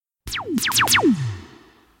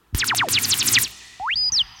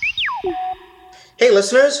Hey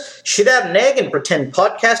listeners, shit out an egg and pretend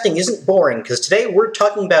podcasting isn't boring, because today we're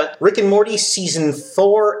talking about Rick and Morty Season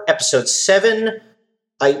 4, Episode 7.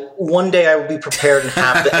 One day I will be prepared and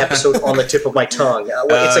have the episode on the tip of my tongue.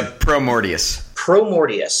 It's a ProMortyus.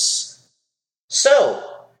 ProMortyus. So,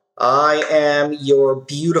 I am your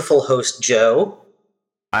beautiful host, Joe.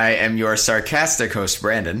 I am your sarcastic host,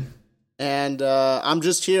 Brandon. And I'm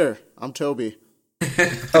just here. I'm Toby.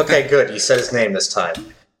 Okay, good. You said his name this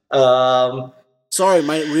time. Sorry,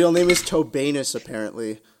 my real name is Tobanus,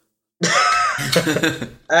 apparently.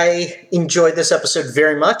 I enjoyed this episode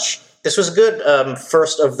very much. This was a good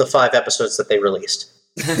first of the 5 episodes that they released.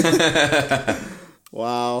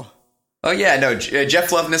 Wow. Oh yeah, no,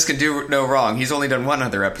 Jeff Loveness can do no wrong. He's only done one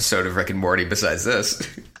other episode of Rick and Morty besides this.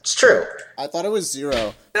 It's true. I thought it was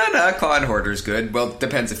 0. No, Claw and Hoarder's good. Well,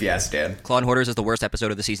 depends if you ask Dan. Claw and Hoarders is the worst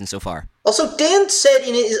episode of the season so far. Also, Dan said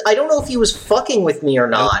in his, I don't know if he was fucking with me or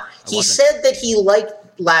not. Nope, he said that he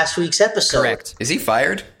liked last week's episode. Correct. Is he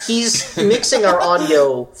fired? He's mixing our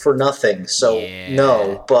audio for nothing, so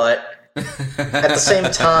no. But at the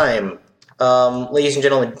same time, ladies and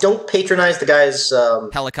gentlemen, don't patronize the guy's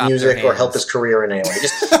music or help his career in any way.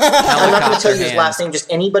 I'm not going to tell you his last name.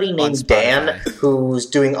 Just anybody named Dan who's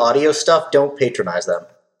doing audio stuff, don't patronize them.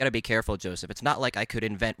 Gotta be careful, Joseph. It's not like I could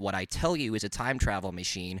invent what I tell you is a time travel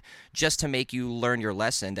machine just to make you learn your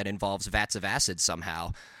lesson that involves vats of acid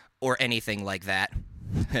somehow, or anything like that.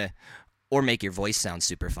 Or make your voice sound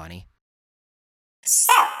super funny.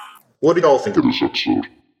 What do y'all think of this episode?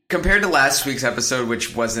 Compared to last week's episode,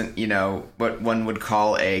 which wasn't, what one would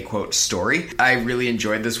call a, quote, story, I really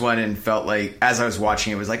enjoyed this one and felt like, as I was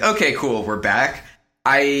watching it, was like, okay, cool, we're back.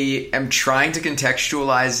 I am trying to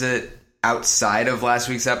contextualize it outside of last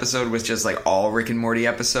week's episode with just, like, all Rick and Morty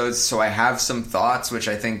episodes, so I have some thoughts, which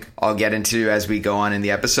I think I'll get into as we go on in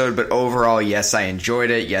the episode, but overall, yes, I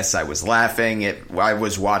enjoyed it. Yes, I was laughing. I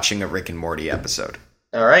was watching a Rick and Morty episode.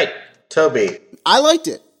 All right, Toby. I liked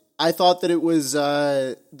it. I thought that it was,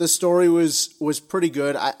 the story was pretty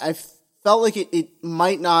good. I felt like it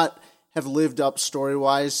might not have lived up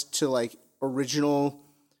story-wise to, like, original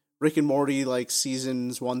Rick and Morty, like,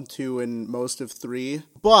 seasons 1, 2, and most of 3.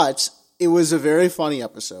 But it was a very funny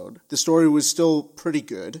episode. The story was still pretty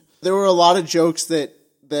good. There were a lot of jokes that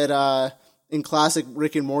in classic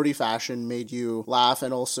Rick and Morty fashion made you laugh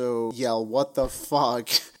and also yell, "What the fuck?"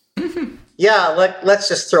 Yeah, let's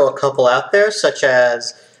just throw a couple out there, such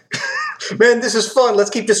as, man, this is fun,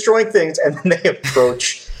 let's keep destroying things, and then they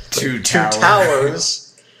approach two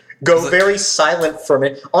towers, go very silent from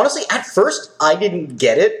it. Honestly, at first, I didn't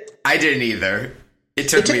get it. I didn't either. It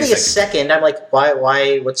took me a second. I'm like,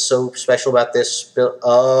 why, what's so special about this?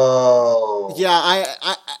 Oh. Yeah,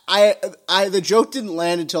 I the joke didn't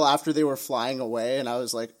land until after they were flying away, and I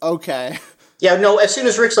was like, okay. Yeah, no, as soon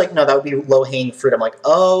as Rick's like, no, that would be low-hanging fruit, I'm like,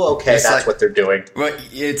 oh, okay, it's that's like, what they're doing. Well,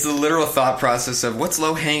 it's the literal thought process of, what's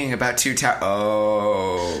low-hanging about 2 towers?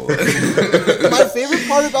 Oh. My favorite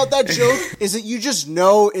part about that joke is that you just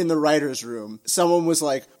know in the writer's room, someone was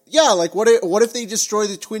like, yeah, like, what if they destroy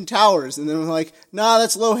the Twin Towers? And then we're like, nah,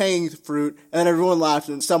 that's low-hanging fruit. And then everyone laughed,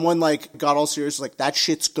 and someone, like, got all serious, like, that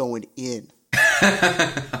shit's going in.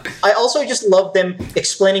 I also just love them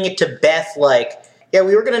explaining it to Beth, like, yeah,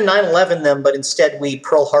 we were going to 9/11 them, but instead we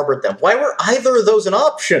Pearl Harbored them. Why were either of those an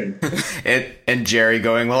option? and Jerry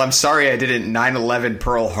going, well, I'm sorry I didn't 9/11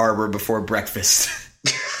 Pearl Harbor before breakfast.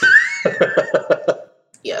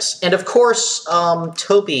 Yes, and of course,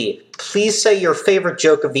 Toby, please say your favorite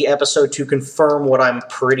joke of the episode to confirm what I'm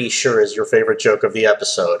pretty sure is your favorite joke of the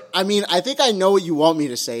episode. I mean, I think I know what you want me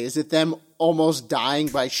to say. Is it them almost dying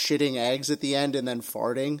by shitting eggs at the end and then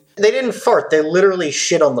farting? They didn't fart, they literally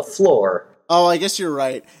shit on the floor. Oh, I guess you're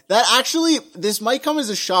right. That actually, this might come as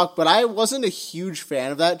a shock, but I wasn't a huge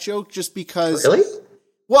fan of that joke just because... Really?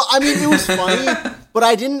 Well, I mean, it was funny, but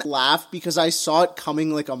I didn't laugh because I saw it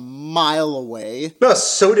coming like a mile away. No,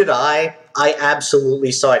 so did I. I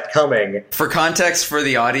absolutely saw it coming. For context for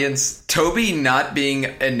the audience, Toby not being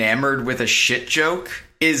enamored with a shit joke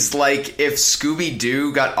is like if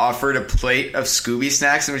Scooby-Doo got offered a plate of Scooby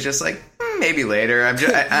snacks and was just like, maybe later.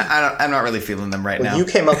 I'm not really feeling them right now. You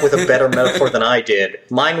came up with a better metaphor than I did.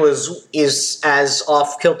 Mine is as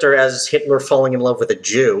off-kilter as Hitler falling in love with a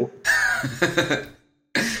Jew.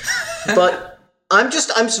 But I'm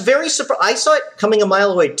very surprised. I saw it coming a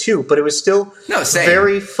mile away too, but it was still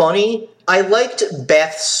very funny. I liked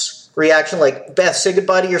Beth's reaction, like, Beth, say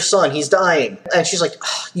goodbye to your son, he's dying. And she's like,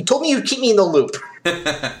 oh, you told me you'd keep me in the loop.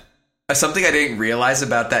 Something I didn't realize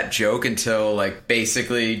about that joke until, like,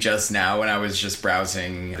 basically just now when I was just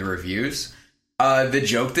browsing the reviews. The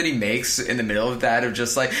joke that he makes in the middle of that of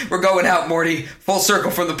just like, we're going out, Morty, full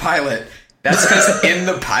circle from the pilot. That's because in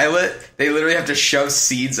the pilot, they literally have to shove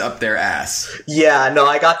seeds up their ass. Yeah, no,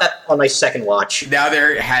 I got that on my second watch. Now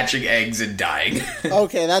they're hatching eggs and dying.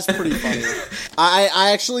 Okay, that's pretty funny.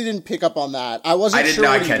 I actually didn't pick up on that. I wasn't sure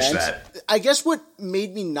what he meant. I did not catch that. I guess what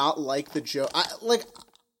made me not like the joke...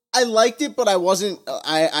 I liked it, but I wasn't...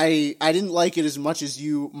 I didn't like it as much as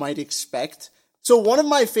you might expect. So one of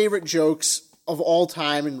my favorite jokes of all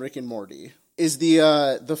time in Rick and Morty is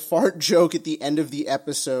the fart joke at the end of the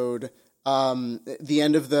episode... the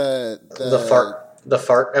end of the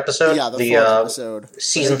fart episode? Yeah, the fart episode.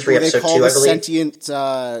 Season 3, episode 2, I believe. They call the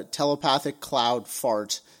sentient telepathic cloud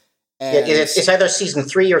fart. And it's either season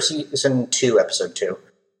 3 or season 2, episode 2.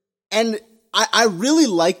 And I really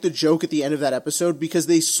like the joke at the end of that episode because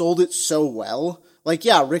they sold it so well. Like,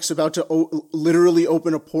 yeah, Rick's about to literally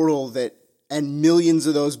open a portal and millions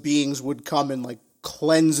of those beings would come and, like,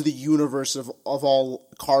 cleanse the universe of all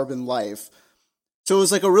carbon life. So it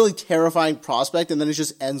was like a really terrifying prospect, and then it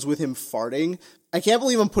just ends with him farting. I can't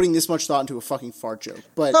believe I'm putting this much thought into a fucking fart joke.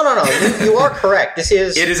 But No. You are correct. It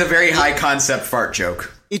is a very high concept fart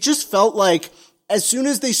joke. It just felt like as soon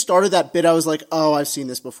as they started that bit, I was like, oh, I've seen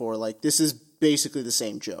this before. Like, this is basically the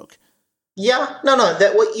same joke. Yeah, no.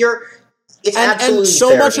 It's absolutely and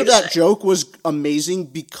so much of that joke was amazing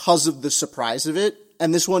because of the surprise of it,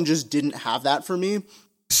 and this one just didn't have that for me.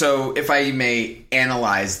 So, if I may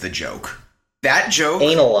analyze the joke. That joke...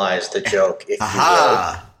 Analyze the joke, if you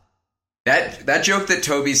will. That joke that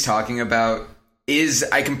Toby's talking about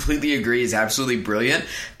I completely agree, is absolutely brilliant.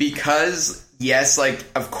 Because, yes, like,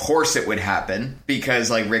 of course it would happen.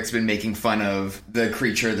 Because, like, Rick's been making fun of the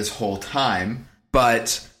creature this whole time.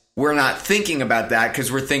 But we're not thinking about that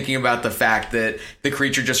because we're thinking about the fact that the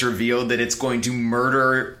creature just revealed that it's going to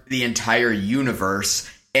murder the entire universe.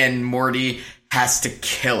 And Morty... has to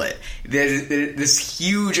kill it. This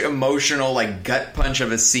huge emotional, like, gut punch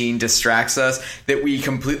of a scene distracts us that we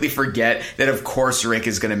completely forget that, of course, Rick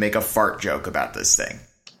is going to make a fart joke about this thing.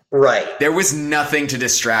 Right. There was nothing to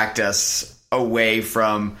distract us away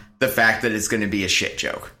from the fact that it's going to be a shit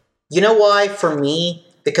joke. You know why? For me,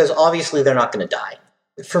 because obviously they're not going to die.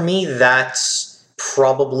 For me, that's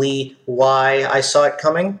probably why I saw it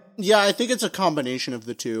coming. Yeah, I think it's a combination of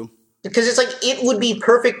the two. Because it's like, it would be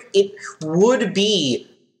perfect. It would be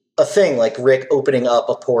a thing, like Rick opening up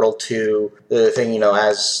a portal to the thing,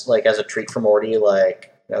 as a treat for Morty,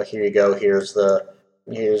 like, here you go, here's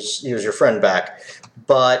your friend back.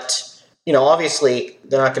 But, obviously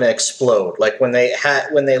they're not going to explode. Like when they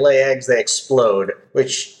lay eggs, they explode,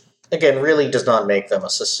 which again really does not make them a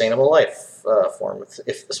sustainable life form,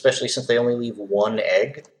 especially since they only leave one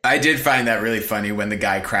egg. I did find that really funny when the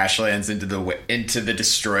guy crash lands into the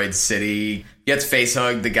destroyed city, gets face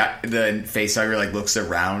hugged. The face hugger looks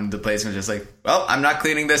around the place and is just like, well, I'm not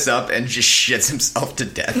cleaning this up, and just shits himself to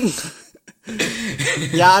death.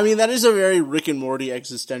 Yeah, I mean, that is a very Rick and Morty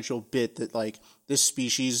existential bit that this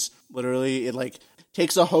species literally it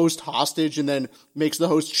takes a host hostage and then makes the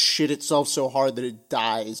host shit itself so hard that it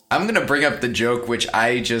dies. I'm gonna bring up the joke, which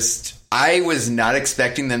I was not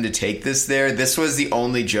expecting them to take this there. This was the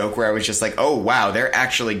only joke where I was just like, oh wow, they're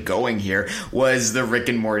actually going here, was the Rick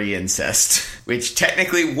and Morty incest, which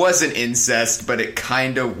technically wasn't incest, but it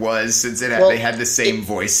kind of was, since they had the same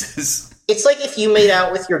voices. It's like if you made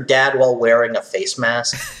out with your dad while wearing a face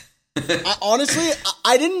mask.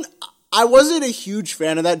 I wasn't a huge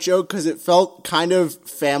fan of that joke because it felt kind of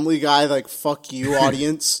Family Guy, fuck you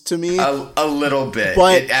audience to me. A little bit.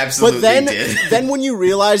 It absolutely did. Then when you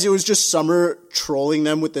realize it was just Summer trolling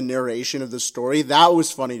them with the narration of the story, that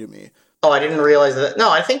was funny to me. Oh, I didn't realize that. No,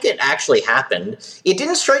 I think it actually happened. It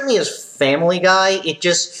didn't strike me as Family Guy.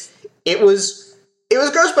 It was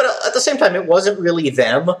gross, but at the same time, it wasn't really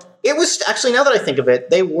them. It was, actually, now that I think of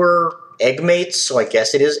it, they were eggmates, so I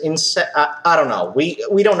guess it is incest. I don't know. We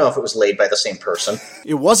don't know if it was laid by the same person.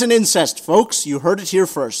 It wasn't incest, folks. You heard it here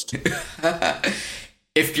first.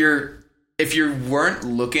 If you weren't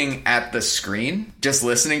looking at the screen, just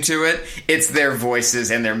listening to it, it's their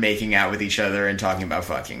voices and they're making out with each other and talking about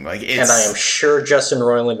fucking. And I am sure Justin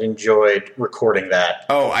Roiland enjoyed recording that.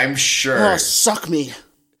 Oh, I'm sure. Oh, suck me.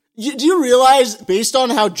 Do you realize, based on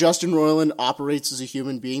how Justin Roiland operates as a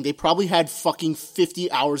human being, they probably had fucking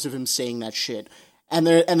 50 hours of him saying that shit, and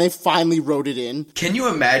they finally wrote it in? Can you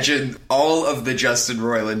imagine all of the Justin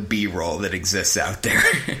Roiland B-roll that exists out there?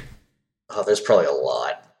 Oh, there's probably a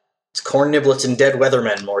lot. It's corn niblets and dead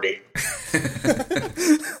weathermen, Morty.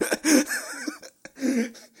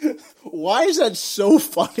 Why is that so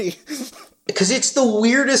funny? because it's the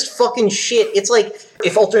weirdest fucking shit. It's like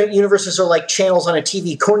if alternate universes are like channels on a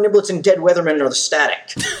TV, Corn Niblets and Dead Weathermen are the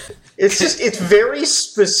static. It's very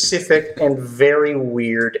specific and very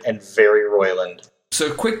weird and very Roiland.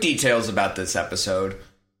 So quick details about this episode.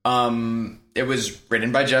 It was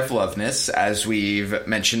written by Jeff Loveness, as we've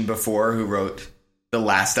mentioned before, who wrote the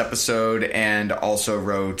last episode and also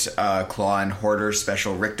wrote Claw and Hoarder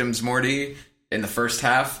Special Richtums Morty in the first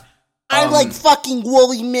half. I like fucking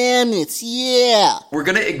woolly mammoths, yeah! We're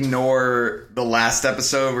going to ignore the last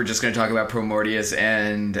episode. We're just going to talk about ProMortyus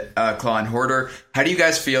and Claw and Hoarder. How do you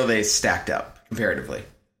guys feel they stacked up comparatively?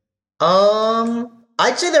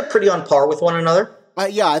 I'd say they're pretty on par with one another.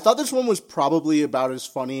 Yeah, I thought this one was probably about as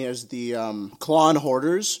funny as the Claw and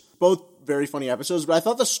Hoarders. Both very funny episodes, but I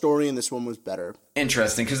thought the story in this one was better.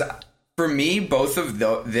 Interesting, because for me, both of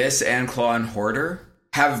this and Claw and Hoarder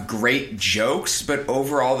have great jokes, but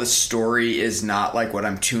overall the story is not like what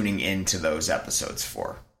I'm tuning into those episodes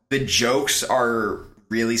for. The jokes are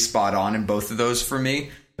really spot on in both of those for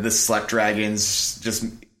me. The Slept Dragons just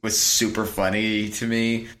was super funny to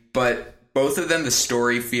me, but both of them, the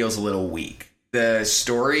story feels a little weak. The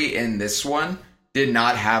story in this one did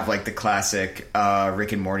not have like the classic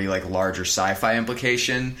Rick and Morty like larger sci-fi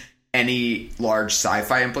implication. Any large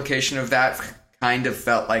sci-fi implication of that kind of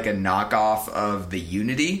felt like a knockoff of the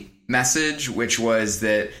Unity message, which was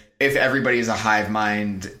that if everybody is a hive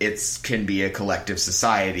mind, it can be a collective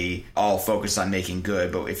society, all focused on making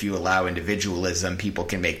good, but if you allow individualism, people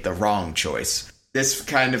can make the wrong choice. This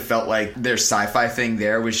kind of felt like their sci-fi thing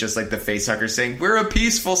there was just like the facehugger saying, we're a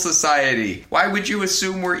peaceful society. Why would you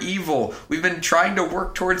assume we're evil? We've been trying to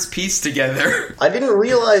work towards peace together. I didn't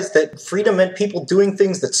realize that freedom meant people doing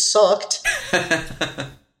things that sucked.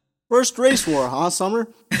 First race war, huh, Summer?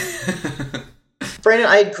 Brandon,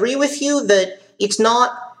 I agree with you that it's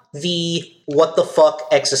not the what the fuck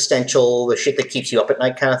existential, the shit that keeps you up at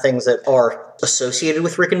night kind of things that are associated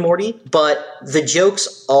with Rick and Morty, but the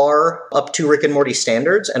jokes are up to Rick and Morty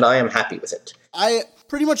standards, and I am happy with it. I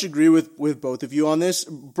pretty much agree with both of you on this.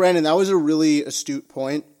 Brandon, that was a really astute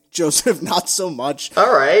point. Joseph, not so much.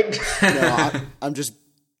 All right. I'm just...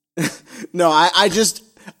 No, I just...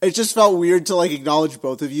 It just felt weird to, like, acknowledge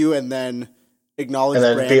both of you and then acknowledge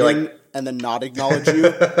and then Brandon and then not acknowledge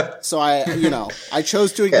you. So I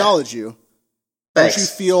chose to acknowledge you. Thanks. Don't you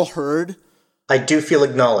feel heard? I do feel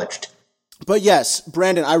acknowledged. But yes,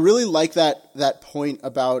 Brandon, I really like that point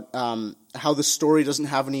about how the story doesn't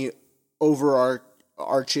have any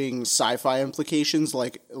overarching sci-fi implications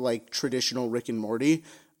like traditional Rick and Morty.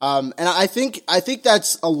 And I think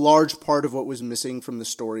that's a large part of what was missing from the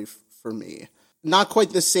story for me. Not quite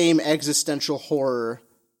the same existential horror.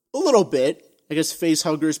 A little bit. I guess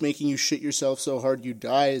facehuggers making you shit yourself so hard you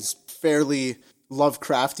die is fairly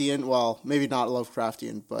Lovecraftian. Well, maybe not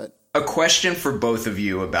Lovecraftian, but... A question for both of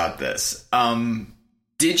you about this.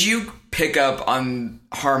 Did you pick up on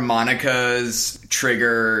Harmonica's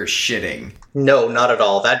trigger shitting? No, not at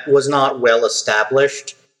all. That was not well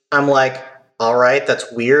established. I'm like, all right,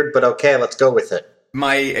 that's weird, but okay, let's go with it.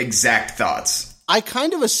 My exact thoughts. I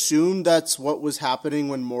kind of assumed that's what was happening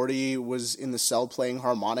when Morty was in the cell playing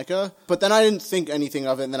harmonica, but then I didn't think anything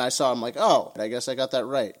of it, and then I saw him like, oh, I guess I got that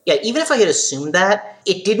right. Yeah, even if I had assumed that,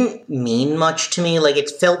 it didn't mean much to me. Like, it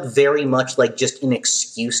felt very much like just an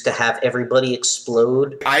excuse to have everybody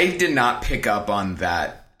explode. I did not pick up on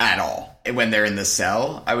that at all. When they're in the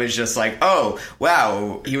cell, I was just like, oh,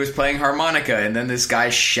 wow, he was playing harmonica, and then this guy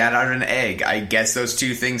shat out an egg. I guess those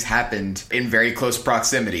two things happened in very close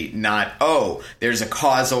proximity, not, oh, there's a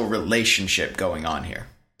causal relationship going on here.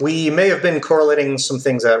 We may have been correlating some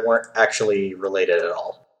things that weren't actually related at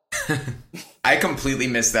all. I completely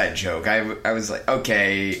missed that joke. I was like,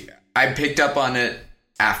 okay, I picked up on it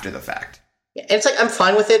after the fact. And it's like, I'm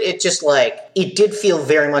fine with it. It just, like, it did feel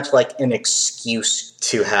very much like an excuse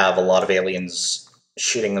to have a lot of aliens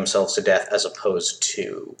shooting themselves to death as opposed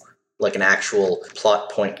to, like, an actual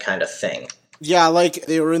plot point kind of thing. Yeah, like,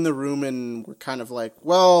 they were in the room and were kind of like,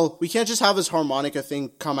 well, we can't just have this harmonica thing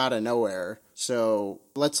come out of nowhere. So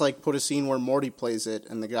let's, like, put a scene where Morty plays it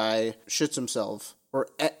and the guy shits himself. Or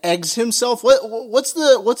eggs himself? What's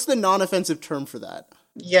the non-offensive term for that?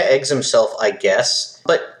 Yeah, eggs himself, I guess.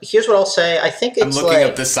 But here's what I'll say. I think it's I'm looking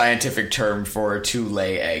up the scientific term for to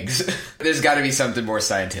lay eggs. There's got to be something more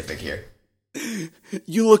scientific here.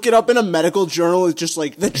 You look it up in a medical journal, it's just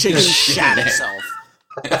like, the chicken shat itself.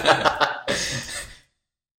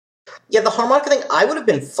 Yeah, the harmonica thing, I would have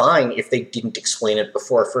been fine if they didn't explain it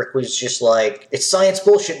before. If Rick was just like, it's science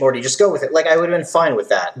bullshit, Morty, just go with it. Like, I would have been fine with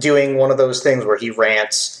that. Doing one of those things where he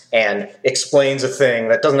rants and explains a thing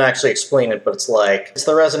that doesn't actually explain it, but it's like, it's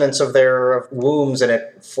the resonance of their wombs and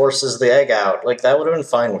it forces the egg out. Like, that would have been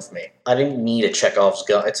fine with me. I didn't need a Chekhov's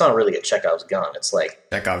gun. It's not really a Chekhov's gun. It's like...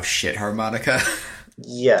 Chekhov's shit harmonica?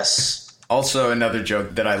 Yes. Also, another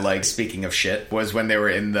joke that I liked, speaking of shit, was when they were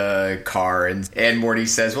in the car and Morty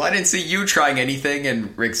says, well, I didn't see you trying anything.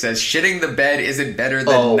 And Rick says, shitting the bed isn't better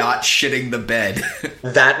than not shitting the bed.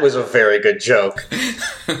 That was a very good joke.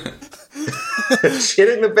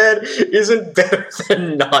 Shitting the bed isn't better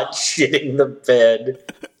than not shitting the bed.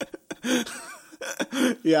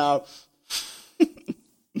 Yeah.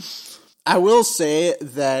 I will say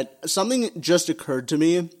that something just occurred to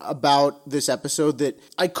me about this episode that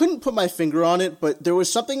I couldn't put my finger on it, but there was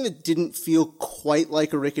something that didn't feel quite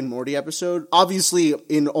like a Rick and Morty episode. Obviously,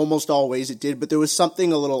 in almost all ways it did, but there was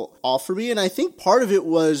something a little off for me, and I think part of it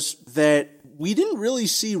was that we didn't really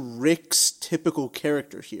see Rick's typical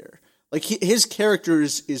character here. Like, his character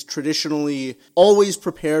is traditionally always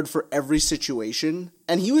prepared for every situation,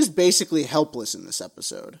 and he was basically helpless in this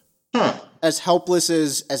episode. As helpless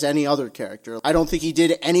as any other character. I don't think he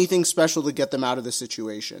did anything special to get them out of the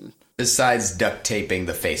situation. Besides duct taping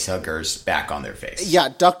the facehuggers back on their face. Yeah,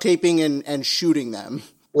 duct taping and shooting them.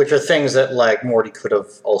 Which are things that, like, Morty could have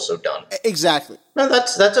also done. Exactly. No,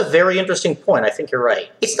 that's a very interesting point. I think you're right.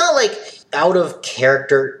 It's not, like, out of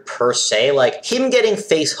character per se. Like, him getting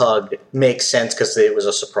face-hugged makes sense because it was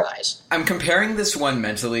a surprise. I'm comparing this one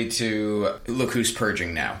mentally to Look Who's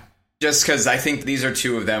Purging Now. Just because I think these are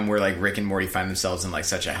two of them where, like, Rick and Morty find themselves in, like,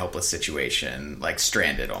 such a helpless situation, like,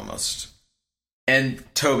 stranded almost. And,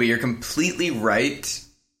 Toby, you're completely right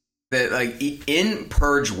that, like, in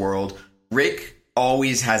Purge World, Rick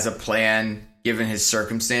always has a plan given his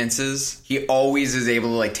circumstances. He always is able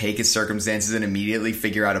to, like, take his circumstances and immediately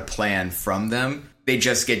figure out a plan from them. They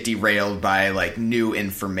just get derailed by, like, new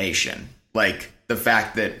information. Like, the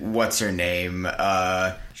fact that what's-her-name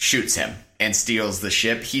shoots him and steals the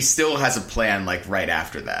ship. He still has a plan, like, right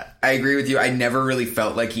after that. I agree with you. I never really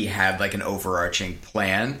felt like he had, like, an overarching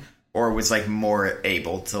plan or was, like, more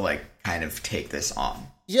able to, like, kind of take this on.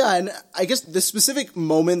 Yeah, and I guess the specific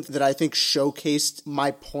moment that I think showcased my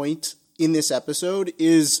point in this episode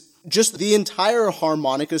is just the entire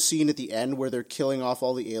harmonica scene at the end where they're killing off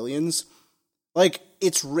all the aliens. Like,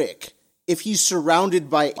 it's Rick. If he's surrounded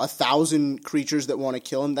by 1,000 creatures that want to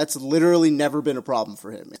kill him, that's literally never been a problem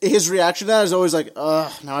for him. His reaction to that is always like,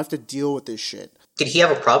 ugh, now I have to deal with this shit. Did he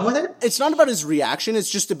have a problem with it? It's not about his reaction, it's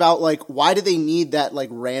just about, like, why do they need that, like,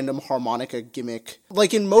 random harmonica gimmick?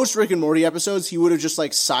 Like, in most Rick and Morty episodes, he would have just,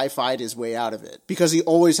 like, sci-fi'd his way out of it. Because he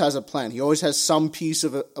always has a plan. He always has some piece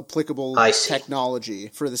of applicable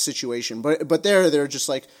technology for the situation. But they're just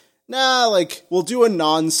like, nah, like, we'll do a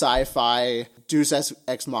non-sci-fi Deus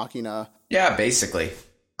Ex Machina. Yeah, basically.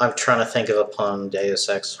 I'm trying to think of a pun, Deus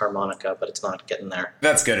Ex Harmonica, but it's not getting there.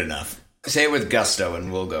 That's good enough. Say it with gusto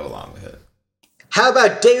and we'll go along with it. How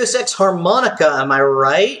about Deus Ex Harmonica, am I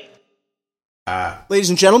right? Ladies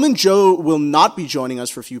and gentlemen, Joe will not be joining us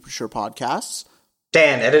for future podcasts.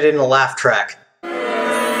 Dan, edit in a laugh track. Get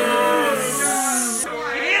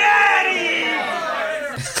out of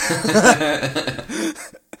here!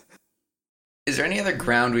 Is there any other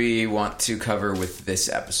ground we want to cover with this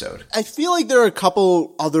episode? I feel like there are a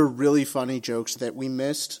couple other really funny jokes that we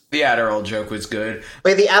missed. The Adderall joke was good.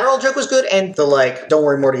 Wait, the Adderall joke was good, and the, like, don't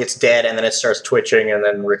worry, Morty, it's dead, and then it starts twitching, and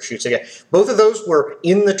then Rick shoots again. Both of those were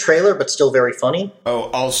in the trailer, but still very funny. Oh,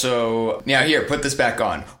 also, now here, put this back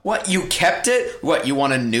on. What, you kept it? What, you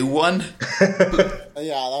want a new one?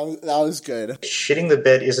 Yeah, that was good. Shitting the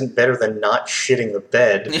bed isn't better than not shitting the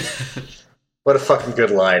bed. What a fucking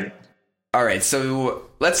good line. All right, so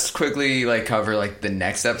let's quickly, like, cover, like, the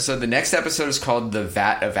next episode. The next episode is called the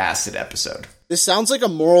Vat of Acid episode. This sounds like a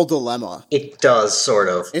moral dilemma. It does, sort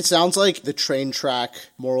of. It sounds like the train track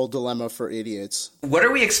moral dilemma for idiots. What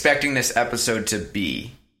are we expecting this episode to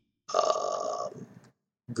be?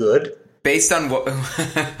 Good. Based on what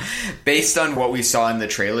we saw in the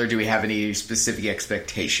trailer, do we have any specific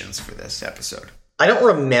expectations for this episode? I don't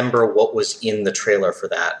remember what was in the trailer for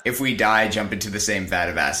that. If we die, jump into the same vat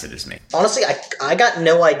of acid as me. Honestly, I got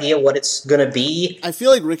no idea what it's gonna be. I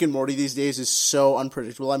feel like Rick and Morty these days is so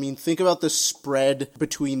unpredictable. I mean, think about the spread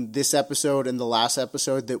between this episode and the last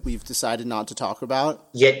episode that we've decided not to talk about.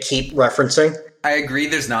 Yet keep referencing. I agree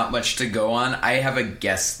there's not much to go on. I have a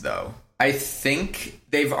guess, though. I think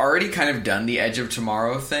they've already kind of done the Edge of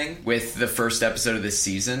Tomorrow thing with the first episode of this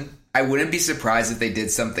season. I wouldn't be surprised if they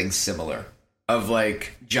did something similar. of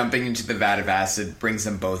like jumping into the vat of acid brings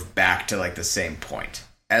them both back to like the same point.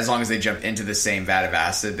 As long as they jump into the same vat of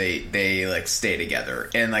acid, they like stay together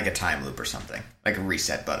in like a time loop or something, like a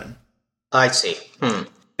reset button. I see.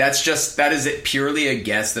 That is it, purely a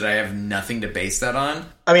guess that I have nothing to base that on.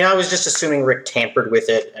 I mean, I was just assuming Rick tampered with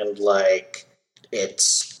it and like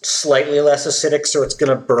it's slightly less acidic, so it's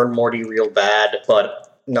gonna burn Morty real bad,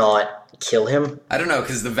 but not kill him. I don't know,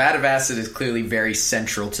 because the vat of acid is clearly very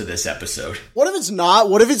central to this episode. What if it's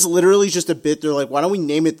not? What if it's literally just a bit? They're like, why don't we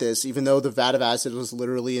name it this, even though the vat of acid was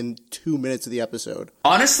literally in 2 minutes of the episode?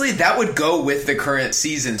 Honestly, that would go with the current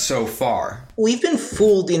season so far. We've been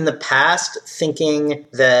fooled in the past thinking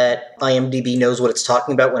that IMDb knows what it's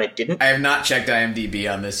talking about when it didn't. I have not checked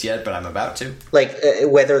IMDb on this yet, but I'm about to. Like,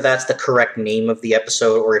 whether that's the correct name of the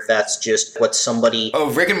episode or if that's just what somebody...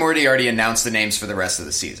 Oh, Rick and Morty already announced the names for the rest of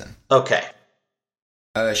the season. Okay.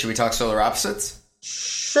 Should we talk Solar Opposites?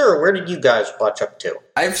 Sure, where did you guys watch up to?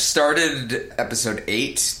 I've started episode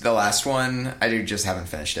 8, the last one. I just haven't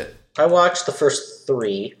finished it. I watched the first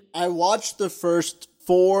 3. I watched the first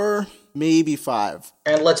 4, maybe 5.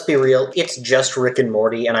 And let's be real, it's just Rick and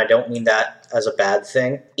Morty, and I don't mean that as a bad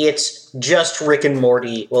thing. It's just Rick and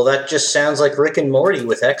Morty. Well, that just sounds like Rick and Morty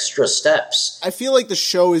with extra steps. I feel like the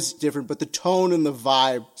show is different, but the tone and the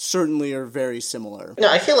vibe certainly are very similar.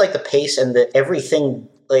 No, I feel like the pace and the everything,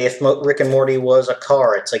 like if Rick and Morty was a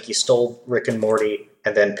car, it's like you stole Rick and Morty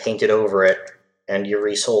and then painted over it, and you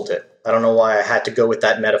resold it. I don't know why I had to go with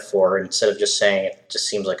that metaphor instead of just saying it. Just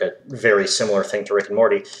seems like a very similar thing to Rick and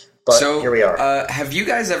Morty. But here we are. Have you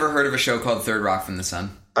guys ever heard of a show called Third Rock from the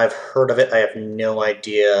Sun? I've heard of it. I have no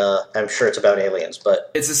idea. I'm sure it's about aliens,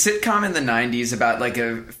 but... It's a sitcom in the 90s about like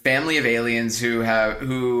a family of aliens who have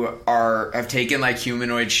taken like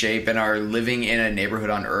humanoid shape and are living in a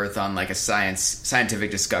neighborhood on Earth on like a scientific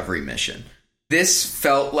discovery mission. This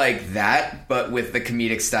felt like that, but with the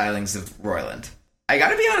comedic stylings of Roiland. I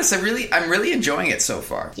gotta be honest, I'm really enjoying it so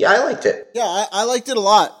far. Yeah, I liked it. Yeah, I liked it a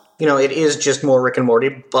lot. You know, it is just more Rick and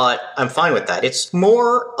Morty, but I'm fine with that. It's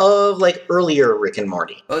more of, like, earlier Rick and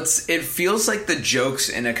Morty. Well, it feels like the jokes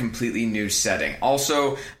in a completely new setting.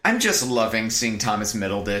 Also, I'm just loving seeing Thomas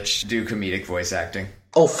Middleditch do comedic voice acting.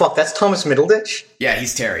 Oh, fuck, that's Thomas Middleditch? Yeah,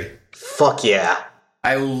 he's Terry. Fuck yeah.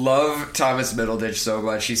 I love Thomas Middleditch so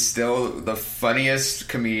much. He's still the funniest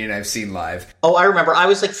comedian I've seen live. Oh, I remember. I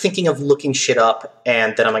was, like, thinking of looking shit up,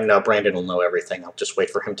 and then I'm like, no, Brandon will know everything. I'll just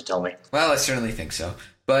wait for him to tell me. Well, I certainly think so.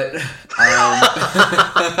 But,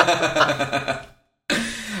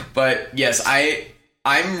 but yes,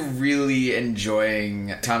 I'm really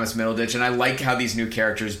enjoying Thomas Middleditch, and I like how these new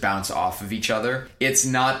characters bounce off of each other. It's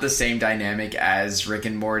not the same dynamic as Rick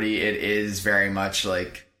and Morty. It is very much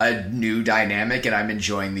like a new dynamic, and I'm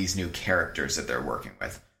enjoying these new characters that they're working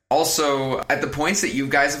with. Also, at the points that you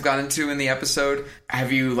guys have gotten to in the episode,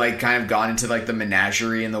 have you, like, kind of gone into, like, the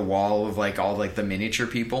menagerie and the wall of, like, all, like, the miniature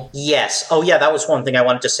people? Yes. Oh, yeah, that was one thing I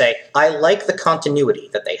wanted to say. I like the continuity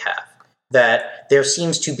that they have. That there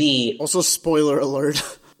seems to be... Also, spoiler alert.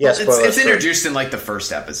 Yeah, it's introduced in, like, the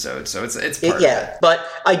first episode, so it's part of it. But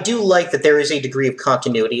I do like that there is a degree of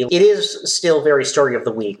continuity. It is still very story of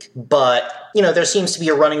the week, but, you know, there seems to be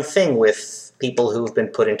a running thing with people who've been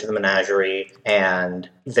put into the menagerie, and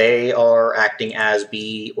they are acting as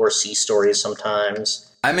B or C stories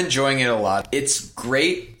sometimes. I'm enjoying it a lot. It's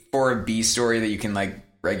great for a B story that you can, like,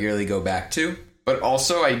 regularly go back to, but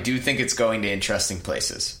also I do think it's going to interesting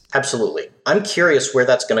places. Absolutely. I'm curious where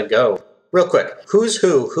that's going to go. Real quick, who's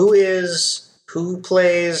who? Who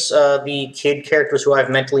plays the kid characters who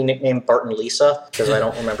I've mentally nicknamed Bart and Lisa, because I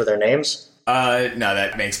don't remember their names? No,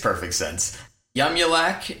 that makes perfect sense.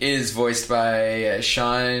 Yumulak is voiced by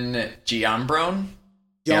Sean Giambrone.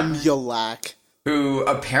 Yumulak. Who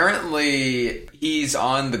apparently he's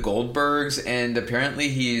on the Goldbergs, and apparently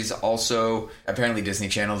Disney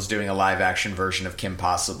Channel is doing a live action version of Kim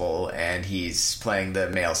Possible, and he's playing the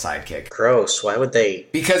male sidekick. Gross. Why would they?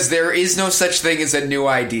 Because there is no such thing as a new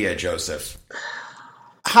idea, Joseph.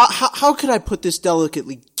 How could I put this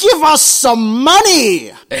delicately? Give us some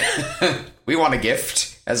money! We want a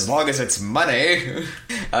gift. As long as it's money.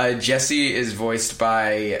 Jessie is voiced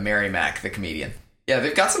by Mary Mack, the comedian. Yeah,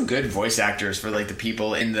 they've got some good voice actors for, like, the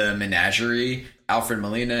people in the menagerie. Alfred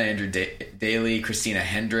Molina, Andrew Daly, Christina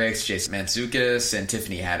Hendricks, Jason Mantzoukas, and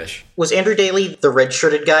Tiffany Haddish. Was Andrew Daly the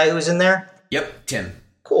red-shirted guy who was in there? Yep, Tim.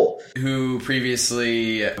 Cool. Who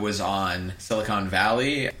previously was on Silicon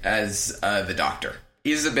Valley as the Doctor.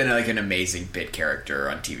 He's been, like, an amazing bit character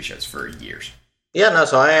on TV shows for years. Yeah, no,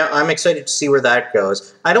 so I'm excited to see where that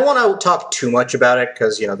goes. I don't want to talk too much about it,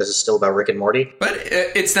 because, you know, this is still about Rick and Morty. But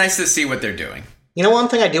it's nice to see what they're doing. You know, one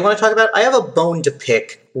thing I do want to talk about? I have a bone to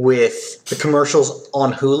pick with the commercials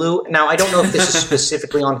on Hulu. Now, I don't know if this is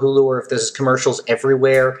specifically on Hulu or if there's commercials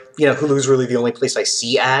everywhere. You know, Hulu's really the only place I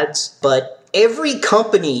see ads. But every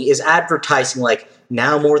company is advertising, like,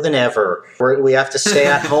 now more than ever, we have to stay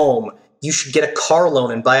at home. You should get a car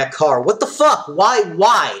loan and buy a car. What the fuck?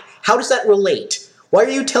 Why? How does that relate? Why are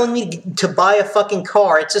you telling me to buy a fucking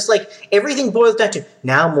car? It's just like everything boils down to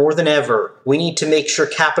now more than ever. We need to make sure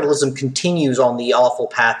capitalism continues on the awful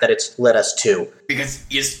path that it's led us to. Because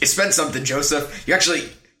you spent something, Joseph.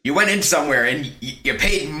 You went in somewhere and you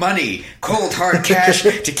paid money, cold hard cash,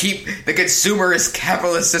 to keep the consumerist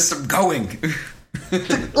capitalist system going.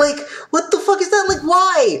 Like, what the fuck is that? Like,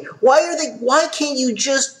 why? Why can't you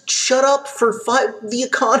just shut up for the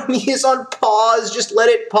economy is on pause, just let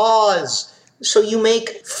it pause. So you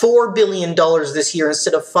make $4 billion this year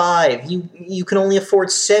instead of 5. You can only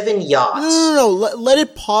afford 7 yachts. No. Let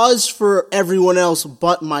it pause for everyone else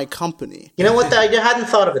but my company. You know what? I hadn't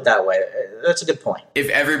thought of it that way. That's a good point. If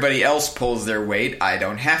everybody else pulls their weight, I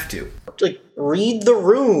don't have to. Like, read the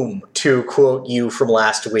room, to quote you from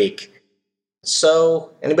last week.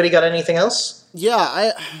 So, anybody got anything else?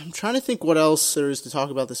 Yeah, I'm trying to think what else there is to talk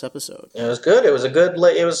about this episode. It was good. It was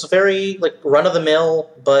a very, like, run-of-the-mill,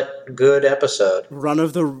 but good episode.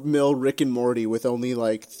 Run-of-the-mill Rick and Morty with only,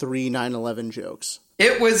 like, 3 9/11 jokes.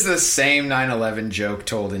 It was the same 9/11 joke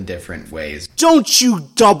told in different ways. Don't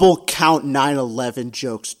you double count 9/11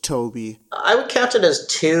 jokes, Toby. I would count it as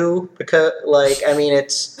 2, because, like, I mean,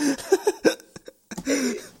 it's...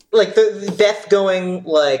 like, the Beth going,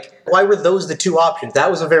 like, why were those the 2 options? That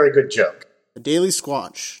was a very good joke. A Daily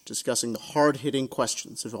Squanch, discussing the hard-hitting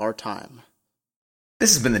questions of our time.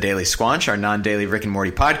 This has been the Daily Squanch, our non-daily Rick and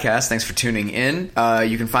Morty podcast. Thanks for tuning in.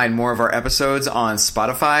 You can find more of our episodes on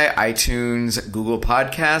Spotify, iTunes, Google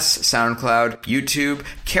Podcasts, SoundCloud, YouTube,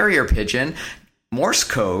 Carrier Pigeon, Morse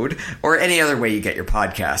Code, or any other way you get your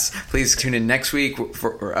podcasts. Please tune in next week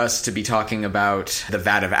for us to be talking about the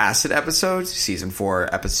Vat of Acid episode, Season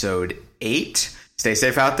 4, Episode 8. Stay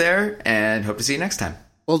safe out there, and hope to see you next time.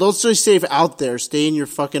 Well, don't stay safe out there. Stay in your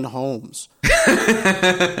fucking homes.